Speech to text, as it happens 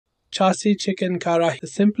Charsi Chicken Karahi, the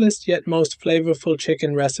simplest yet most flavorful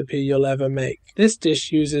chicken recipe you'll ever make. This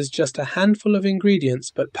dish uses just a handful of ingredients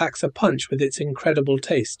but packs a punch with its incredible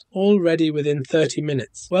taste, all ready within 30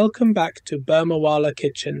 minutes. Welcome back to Burmawala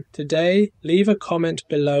Kitchen. Today, leave a comment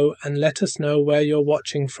below and let us know where you're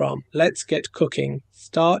watching from. Let's get cooking.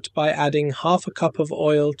 Start by adding half a cup of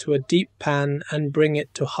oil to a deep pan and bring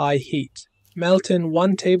it to high heat. Melt in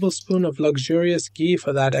 1 tablespoon of luxurious ghee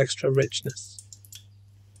for that extra richness.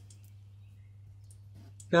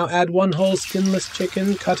 Now add 1 whole skinless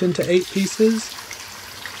chicken cut into 8 pieces.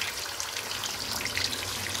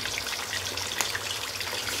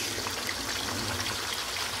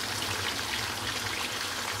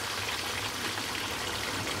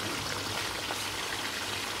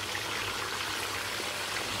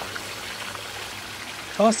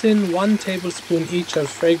 Toss in 1 tablespoon each of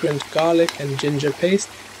fragrant garlic and ginger paste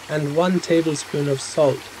and 1 tablespoon of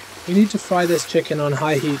salt. You need to fry this chicken on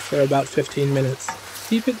high heat for about 15 minutes.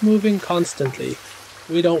 Keep it moving constantly.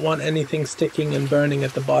 We don't want anything sticking and burning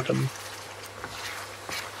at the bottom.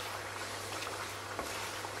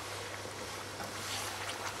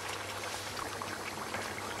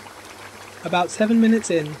 About 7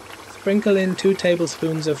 minutes in, sprinkle in 2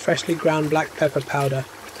 tablespoons of freshly ground black pepper powder.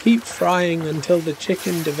 Keep frying until the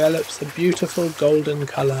chicken develops a beautiful golden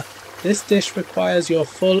color. This dish requires your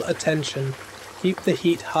full attention. Keep the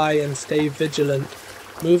heat high and stay vigilant,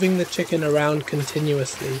 moving the chicken around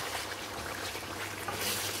continuously.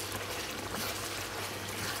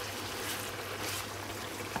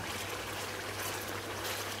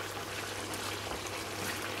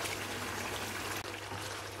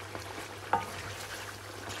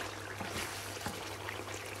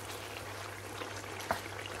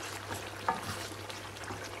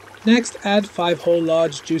 Next, add 5 whole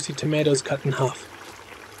large juicy tomatoes cut in half.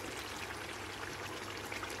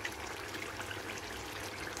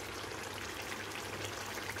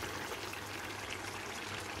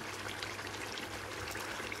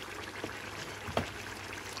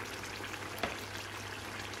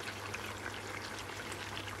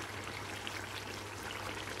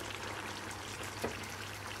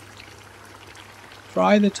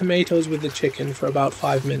 Fry the tomatoes with the chicken for about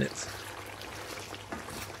 5 minutes.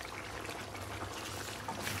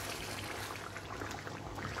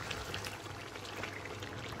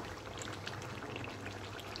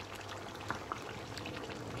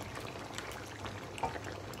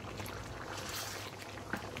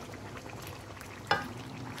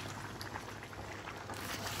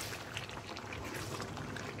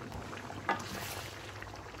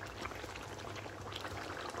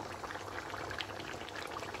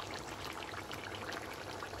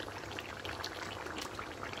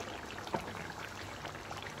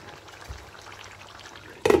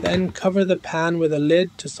 Then cover the pan with a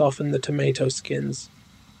lid to soften the tomato skins.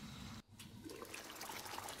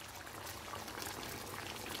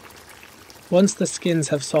 Once the skins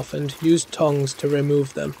have softened, use tongs to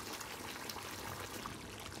remove them.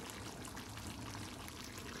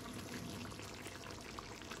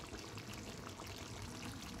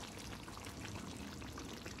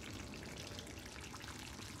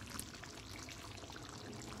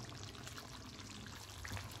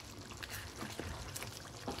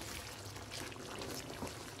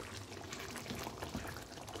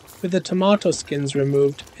 With the tomato skins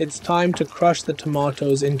removed, it's time to crush the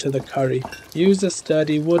tomatoes into the curry. Use a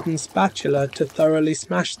sturdy wooden spatula to thoroughly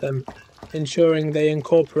smash them, ensuring they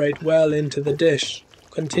incorporate well into the dish.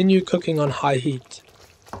 Continue cooking on high heat.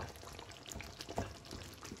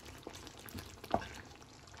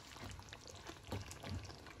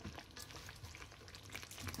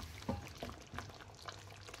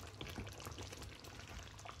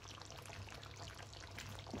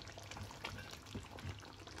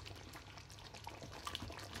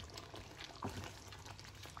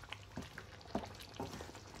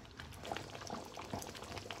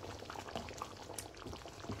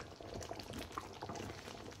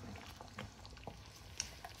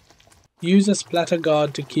 Use a splatter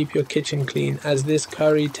guard to keep your kitchen clean, as this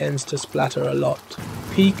curry tends to splatter a lot.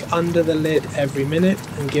 Peek under the lid every minute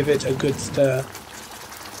and give it a good stir.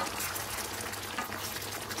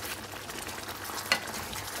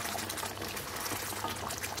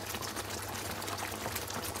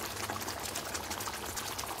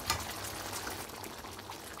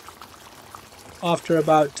 After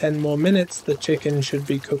about 10 more minutes, the chicken should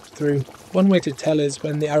be cooked through. One way to tell is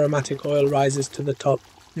when the aromatic oil rises to the top.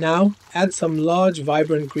 Now, add some large,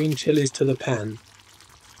 vibrant green chilies to the pan.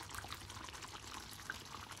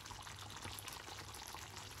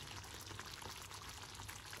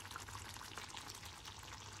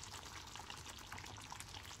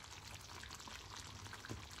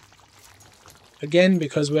 Again,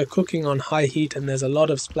 because we're cooking on high heat and there's a lot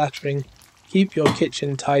of splattering, keep your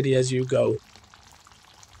kitchen tidy as you go.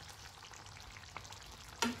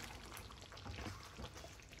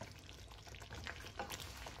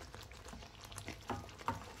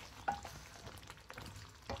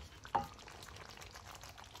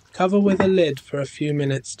 Cover with a lid for a few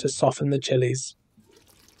minutes to soften the chilies.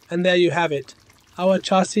 And there you have it. Our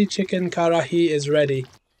Charsi Chicken Karahi is ready.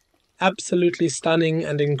 Absolutely stunning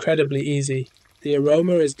and incredibly easy. The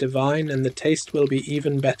aroma is divine and the taste will be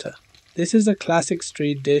even better. This is a classic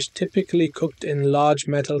street dish typically cooked in large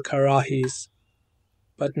metal karahis.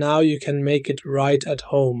 But now you can make it right at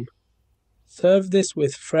home. Serve this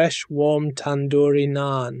with fresh warm tandoori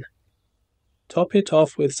naan. Top it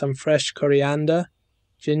off with some fresh coriander,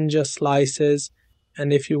 ginger slices,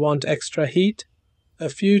 and if you want extra heat, a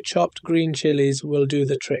few chopped green chilies will do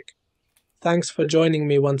the trick. Thanks for joining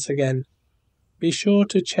me once again. Be sure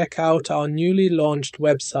to check out our newly launched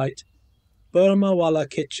website, Burma Wala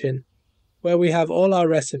Kitchen, where we have all our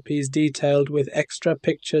recipes detailed with extra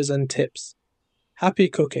pictures and tips. Happy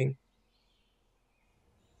cooking!